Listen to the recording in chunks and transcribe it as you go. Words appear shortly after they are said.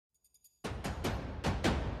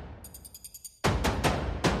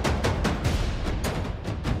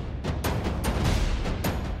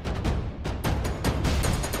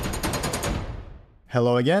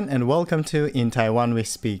Hello again and welcome to In Taiwan We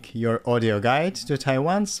Speak, your audio guide to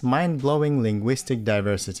Taiwan's mind-blowing linguistic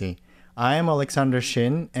diversity. I am Alexander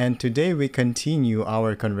Shin, and today we continue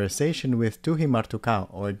our conversation with Tuhi Martukaw,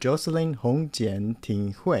 or Jocelyn Hongjian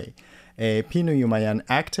Ting Hui, a Pinuyumayan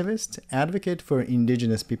activist, advocate for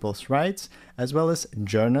indigenous people's rights, as well as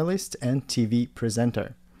journalist and TV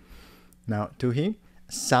presenter. Now, Tuhi,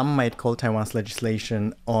 some might call Taiwan's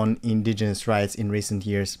legislation on indigenous rights in recent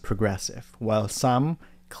years progressive, while some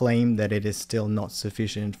claim that it is still not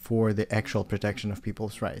sufficient for the actual protection of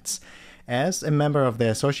people's rights. As a member of the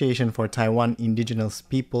Association for Taiwan Indigenous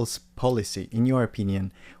Peoples Policy, in your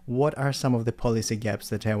opinion, what are some of the policy gaps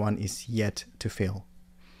that Taiwan is yet to fill?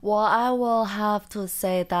 Well, I will have to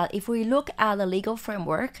say that if we look at the legal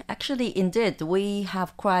framework, actually, indeed, we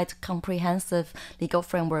have quite comprehensive legal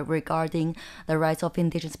framework regarding the rights of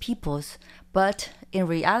indigenous peoples. But in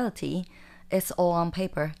reality, it's all on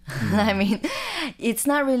paper. I mean, it's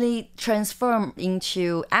not really transformed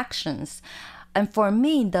into actions. And for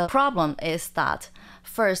me, the problem is that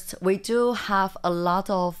first, we do have a lot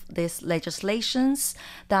of these legislations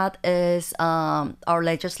that is our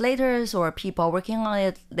legislators or people working on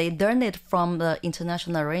it, they learn it from the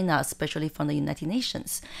international arena, especially from the United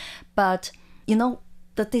Nations. But,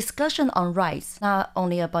 the discussion on rights, not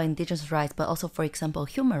only about indigenous rights, but also, for example,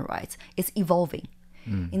 human rights, is evolving.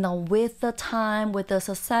 With the time, with the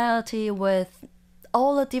society, with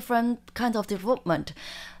all the different kinds of development,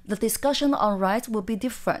 the discussion on rights will be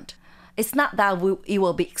different. It's not that it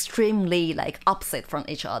will be extremely opposite from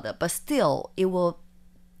each other, but still it will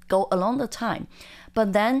go along the time.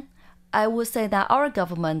 But then I would say that our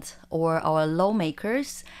government or our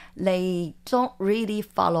lawmakers, they don't really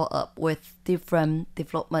follow up with different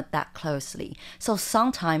development that closely. So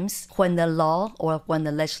sometimes when the law or when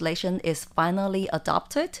the legislation is finally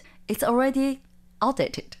adopted, it's already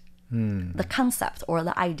outdated. The concept or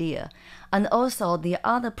the idea. And also the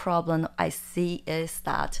other problem I see is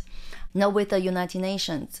that with the United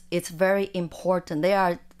Nations, it's very important. There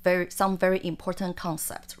are some very important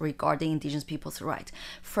concepts regarding indigenous people's rights.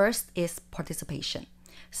 First is participation.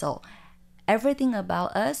 So everything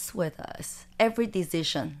about us, with us, every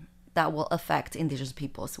decision that will affect indigenous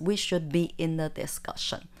peoples, we should be in the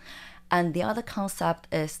discussion. And the other concept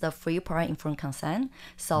is the free, prior, informed consent.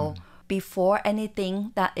 So before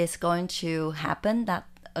anything that is going to happen, that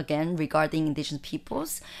again regarding indigenous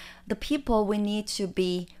peoples, the people, we need to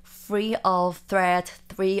be free of threat,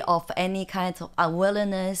 free of any kind of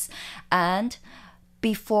unwillingness, and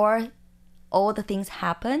before all the things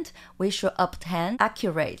happened, we should obtain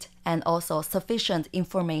accurate and also sufficient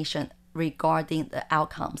information regarding the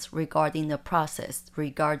outcomes, regarding the process,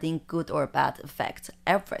 regarding good or bad effects,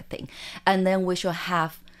 everything. And then we should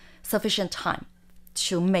have sufficient time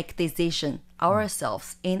to make decision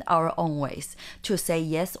ourselves in our own ways, to say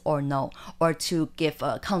yes or no, or to give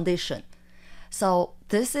a condition. So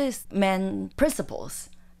this is main principles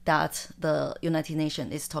that the United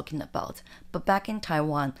Nations is talking about. But back in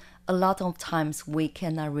Taiwan, a lot of times we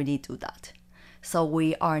cannot really do that. So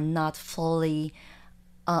we are not fully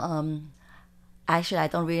actually, I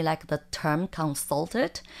don't really like the term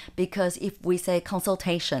consulted, because if we say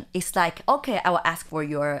consultation, it's like, okay, I will ask for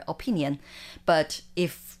your opinion. But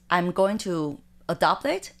if I'm going to adopt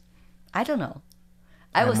it, I don't know.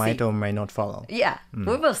 I will might see. or may not follow. Yeah,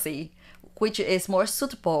 we will see which is more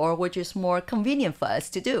suitable or which is more convenient for us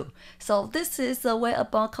to do. So this is a way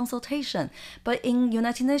about consultation. But in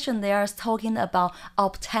United Nations, they are talking about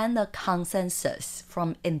obtain the consensus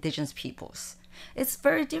from indigenous peoples. It's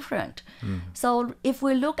very different. So if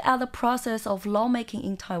we look at the process of lawmaking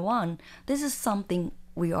in Taiwan, this is something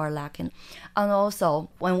we are lacking. And also,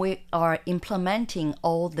 when we are implementing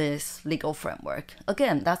all this legal framework,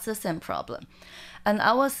 again, that's the same problem. And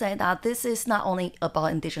I will say that this is not only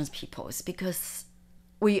about indigenous peoples, because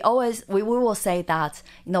we will say that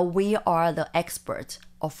we are the experts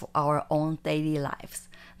of our own daily lives.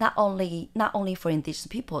 Not only for indigenous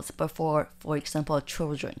peoples, but for example,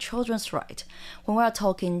 children's right. When we are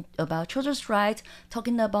talking about children's right,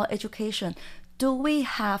 talking about education, do we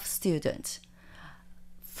have students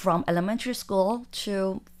from elementary school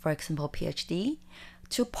to, for example, PhD,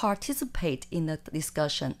 to participate in the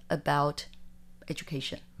discussion about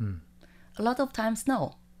education? A lot of times,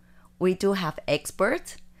 no. We do have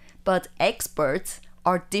experts, but experts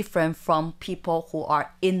are different from people who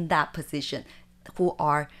are in that position, who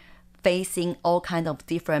are facing all kinds of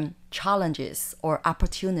different challenges or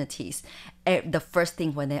opportunities the first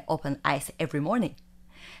thing when they open eyes every morning.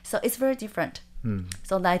 So it's very different.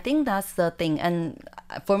 So I think that's the thing. And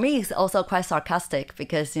for me, it's also quite sarcastic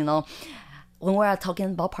because, when we are talking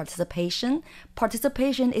about participation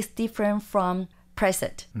is different from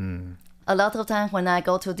present. A lot of times when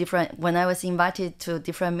I was invited to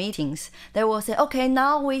different meetings, they will say, okay,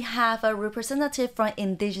 now we have a representative from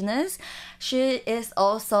Indigenous. She is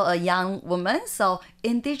also a young woman, so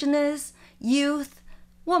Indigenous youth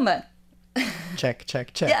woman. Check.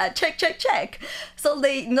 Yeah, check. So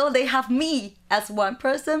they have me as one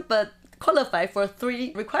person, but qualify for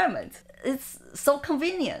 3 requirements. It's so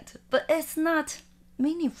convenient, but it's not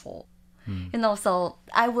meaningful. So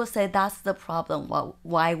I would say that's the problem,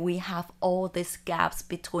 why we have all these gaps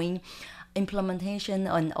between implementation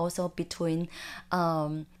and also between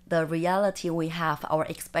the reality we have, our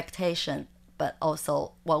expectation, but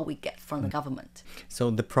also what we get from the government.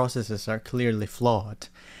 So the processes are clearly flawed.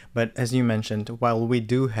 But as you mentioned, while we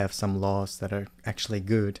do have some laws that are actually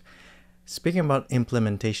good, speaking about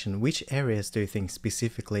implementation, which areas do you think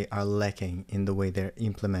specifically are lacking in the way they're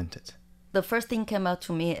implemented? The first thing came out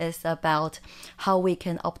to me is about how we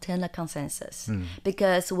can obtain a consensus.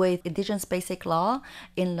 Because with Indigenous Basic Law,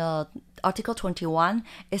 in the Article 21,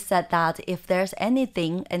 it said that if there's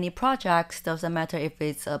anything, any projects, doesn't matter if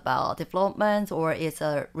it's about development or it's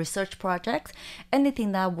a research project,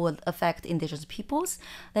 anything that would affect Indigenous peoples,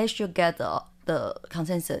 they should get the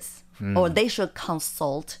consensus, or they should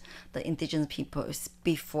consult the Indigenous peoples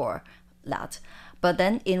before that. But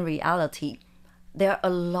then in reality, there are a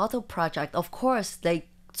lot of projects. Of course, they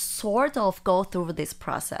sort of go through this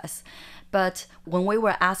process. But when we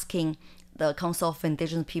were asking the Council of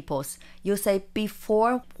Indigenous Peoples, you say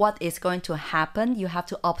before what is going to happen, you have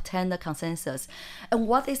to obtain the consensus. And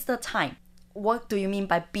what is the time? What do you mean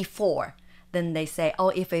by before? Then they say,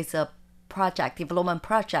 if it's a development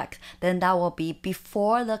project, then that will be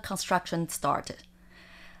before the construction started.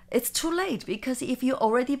 It's too late, because if you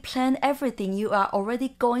already plan everything, you are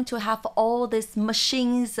already going to have all these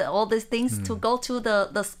machines, all these things to go to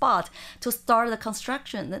the spot to start the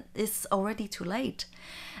construction. It's already too late.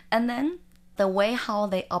 And then the way how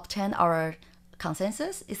they obtain our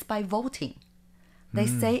consensus is by voting. They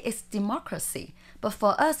say it's democracy, but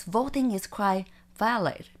for us, voting is quite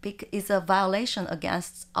valid. It's a violation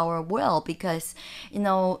against our will, because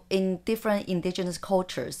in different indigenous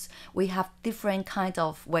cultures we have different kind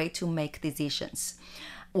of way to make decisions.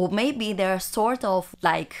 Or maybe they're sort of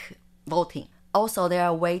like voting. Also, there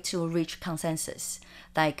are way to reach consensus.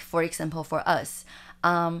 Like, for example, for us,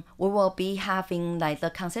 we will be having like the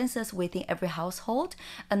consensus within every household,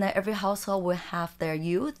 and then every household will have their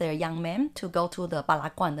youth, their young men, to go to the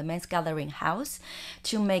balaguan, the men's gathering house,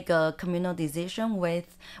 to make a communal decision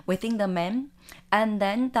within the men. And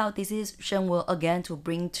then that decision will again to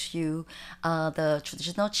bring to the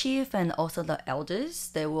traditional chief and also the elders.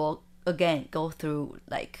 They will again go through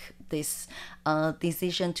like this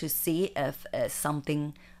decision to see if it's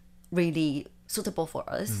something really suitable for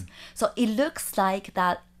us. So it looks like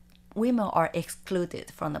that women are excluded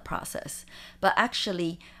from the process, but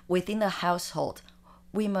actually within the household,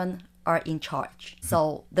 women are in charge.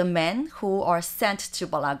 So the men who are sent to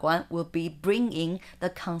Balaguan will be bringing the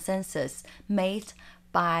consensus made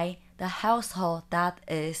by the household that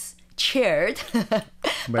is chaired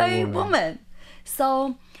by women.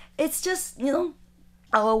 So it's just,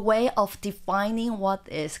 our way of defining what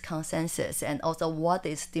is consensus and also what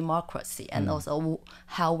is democracy and also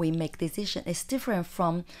how we make decisions is different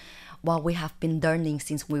from what we have been learning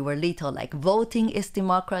since we were little, like voting is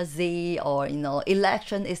democracy, or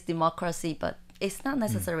election is democracy, but it's not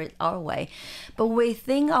necessarily our way. But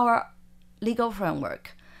within our legal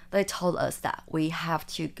framework, they told us that we have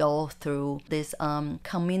to go through this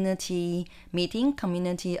community meeting,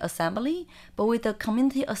 community assembly. But with the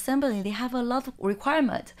community assembly, they have a lot of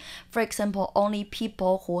requirements. For example, only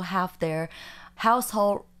people who have their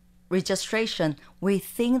household registration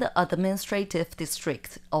within the administrative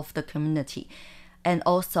district of the community. And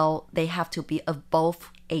also, they have to be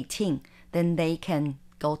above 18. Then they can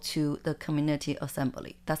go to the community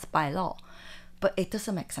assembly. That's by law. But it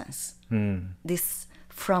doesn't make sense. This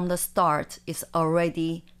from the start is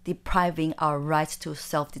already depriving our rights to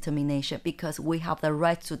self-determination, because we have the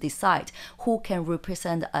right to decide who can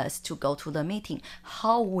represent us to go to the meeting,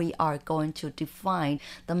 how we are going to define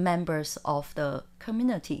the members of the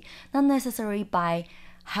community, not necessarily by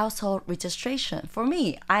household registration. For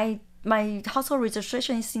me, my household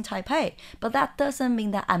registration is in Taipei, but that doesn't mean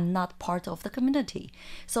that I'm not part of the community.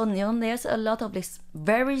 So there's a lot of these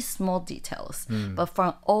very small details, but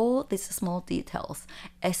from all these small details,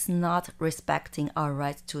 it's not respecting our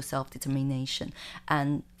right to self-determination.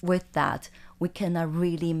 And with that, we cannot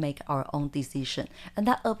really make our own decision. And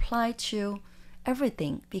that applies to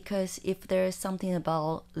everything, because if there is something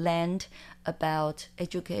about land, about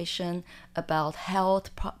education, about health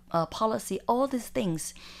policy, all these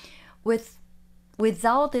things, with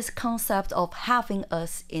without this concept of having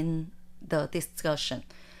us in the discussion,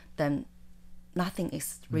 then nothing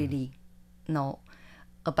is really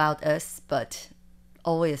about us, but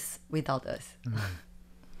always without us.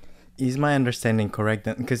 Is my understanding correct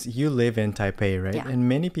then? Because you live in Taipei, right? Yeah. And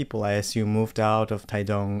many people, I assume, moved out of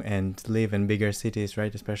Taitung and live in bigger cities,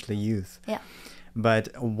 right? Especially youth. Yeah. But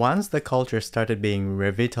once the culture started being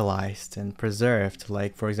revitalized and preserved,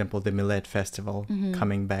 like, for example, the Millet Festival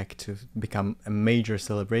coming back to become a major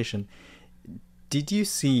celebration, did you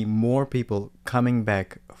see more people coming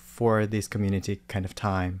back for this community kind of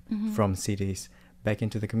time from cities back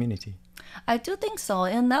into the community? I do think so,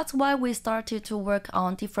 and that's why we started to work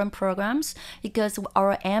on different programs, because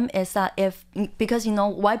our aim is that because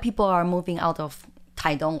why people are moving out of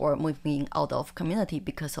Taitung or moving out of community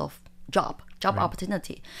because of job right.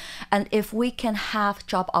 opportunity. And if we can have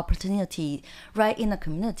job opportunity right in the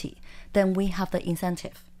community, then we have the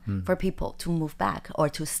incentive for people to move back or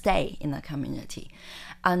to stay in the community.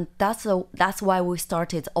 And that's why we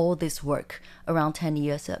started all this work around 10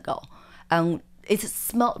 years ago. And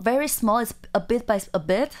it's very small, it's a bit by a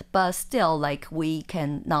bit, but still, like, we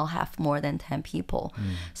can now have more than 10 people.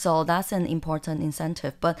 So that's an important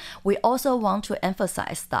incentive. But we also want to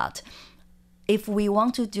emphasize that if we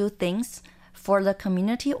want to do things for the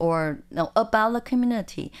community or about the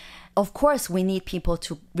community, of course we need people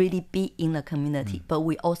to really be in the community, but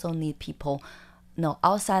we also need people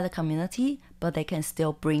outside the community, but they can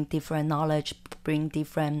still bring different knowledge, bring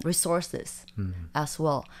different resources as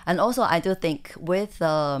well. And also I do think with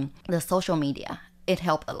the social media, it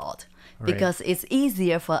helped a lot. Right. Because it's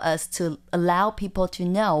easier for us to allow people to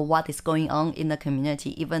know what is going on in the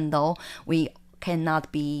community, even though we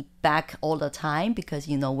cannot be back all the time because,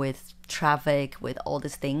 with traffic, with all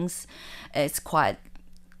these things, it's quite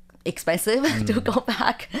expensive to go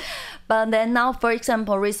back. But then now, for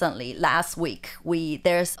example, recently, last week,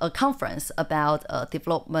 there's a conference about a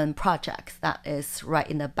development project that is right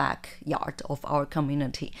in the backyard of our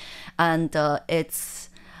community. And it's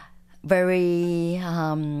very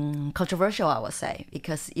controversial, I would say,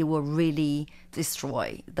 because it will really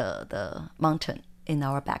destroy the mountain in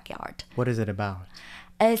our backyard. What is it about?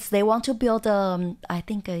 They want to build I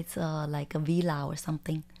think it's like a villa or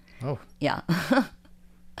something. Oh. Yeah.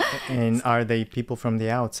 And are they people from the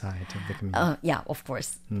outside of the community? Yeah, of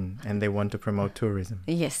course. And they want to promote tourism.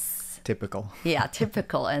 Yes. Typical. Yeah,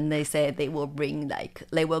 typical. And they say they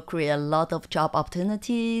will create a lot of job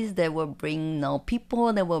opportunities. They will bring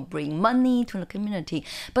people. They will bring money to the community.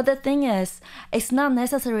 But the thing is, it's not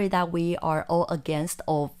necessary that we are all against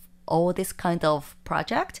all this kind of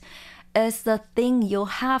project. It's the thing you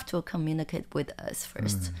have to communicate with us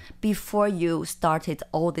first before you started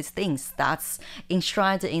all these things that's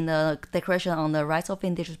enshrined in the Declaration on the Rights of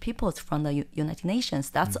Indigenous Peoples from the United Nations.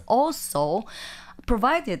 That's also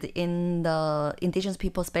provided in the Indigenous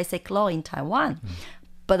Peoples Basic Law in Taiwan.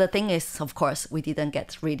 But the thing is, of course, we didn't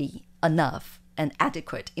get really enough and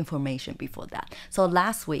adequate information before that. So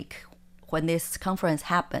last week, when this conference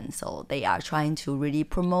happened, so they are trying to really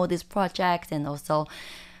promote this project, and also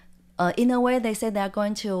in a way, they say they're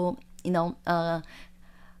going to,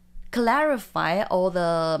 clarify all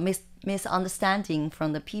the misunderstanding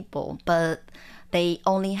from the people, but they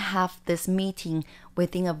only have this meeting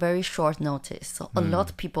within a very short notice. So a lot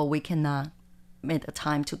of people, we cannot make the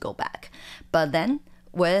time to go back. But then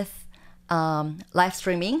with live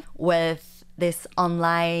streaming, with these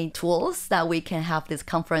online tools that we can have this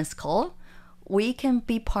conference call, we can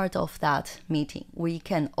be part of that meeting. We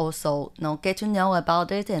can also get to know about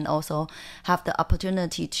it and also have the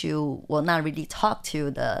opportunity to, not really talk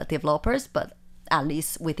to the developers, but at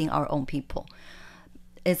least within our own people.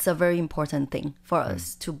 It's a very important thing for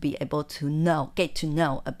us to be able to get to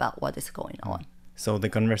know about what is going on. So the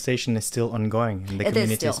conversation is still ongoing and the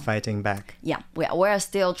community is fighting back. Yeah, we are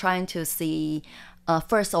still trying to see,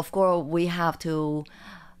 first, of course, we have to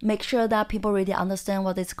make sure that people really understand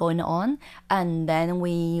what is going on. And then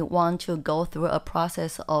we want to go through a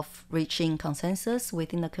process of reaching consensus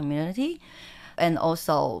within the community. And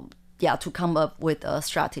also, to come up with a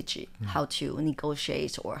strategy, how to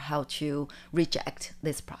negotiate or how to reject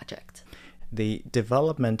this project. The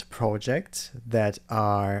development projects that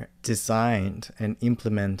are designed and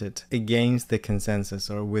implemented against the consensus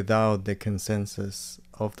or without the consensus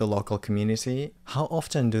of the local community, how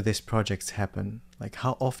often do these projects happen? Like,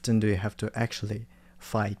 how often do you have to actually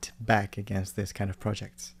fight back against this kind of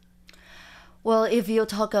projects? Well, if you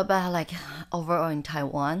talk about overall in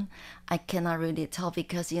Taiwan, I cannot really tell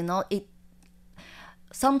because,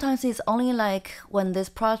 sometimes it's only like when this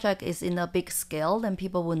project is in a big scale, then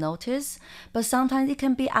people will notice. But sometimes it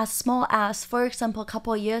can be as small as, for example, a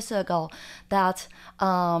couple of years ago, that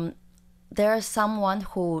there's someone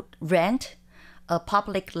who rent a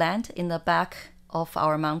public land in the back of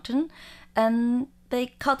our mountain, and they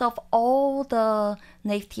cut off all the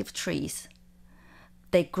native trees.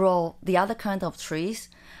 They grow the other kind of trees,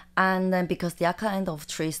 and then because the other kind of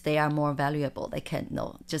trees, they are more valuable. They can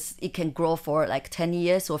it can grow for like 10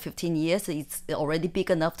 years or 15 years. It's already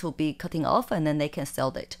big enough to be cutting off, and then they can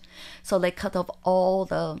sell it. So they cut off all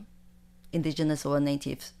the indigenous or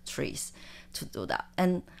native trees to do that.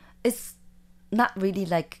 And it's not really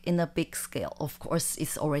like in a big scale. Of course,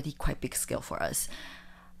 it's already quite big scale for us.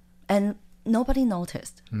 And nobody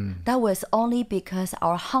noticed. That was only because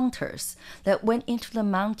our hunters that went into the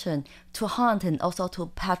mountain to hunt and also to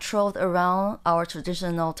patrol around our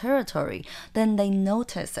traditional territory, then they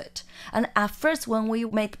noticed it. And at first, when we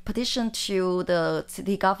made petition to the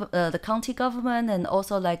the county government and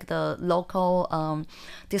also like the local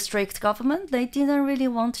district government, they didn't really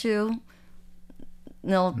want to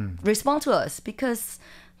respond to us, because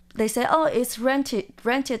they say, oh, it's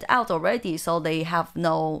rented out already, so they have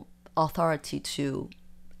no authority to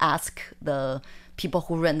ask the people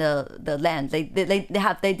who rent the land. They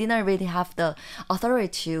didn't really have the authority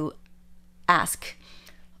to ask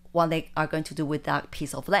what they are going to do with that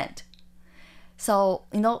piece of land. So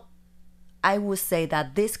I would say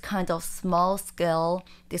that this kind of small scale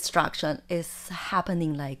destruction is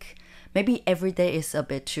happening, like maybe every day is a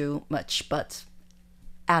bit too much, but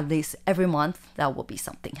at least every month there will be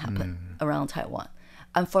something happen around Taiwan.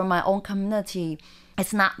 And for my own community,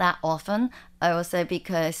 it's not that often, I would say,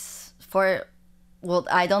 because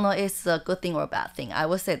I don't know if it's a good thing or a bad thing. I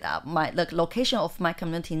would say that the location of my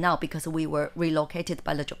community now, because we were relocated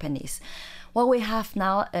by the Japanese, what we have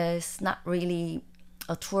now is not really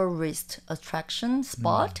a tourist attraction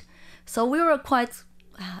spot. So we were quite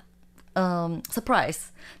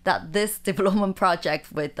surprised that this development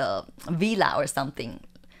project with a villa or something,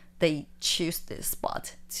 they choose this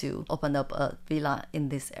spot to open up a villa in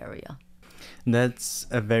this area. That's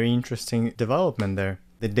a very interesting development there.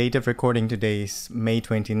 The date of recording today is May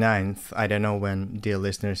 29th. I don't know when, dear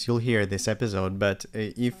listeners, you'll hear this episode, but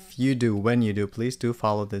if you do, when you do, please do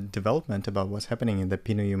follow the development about what's happening in the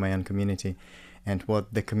Pinuyumayan community and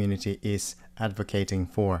what the community is advocating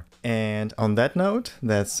for. And on that note,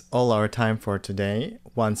 that's all our time for today.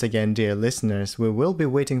 Once again, dear listeners, we will be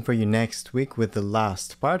waiting for you next week with the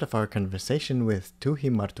last part of our conversation with Tuhi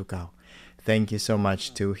Martukaw. Thank you so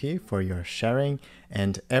much, Tuhi, for your sharing.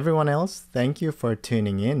 And everyone else, thank you for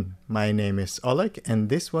tuning in. My name is Oleg, and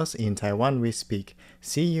this was In Taiwan We Speak.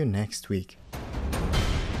 See you next week.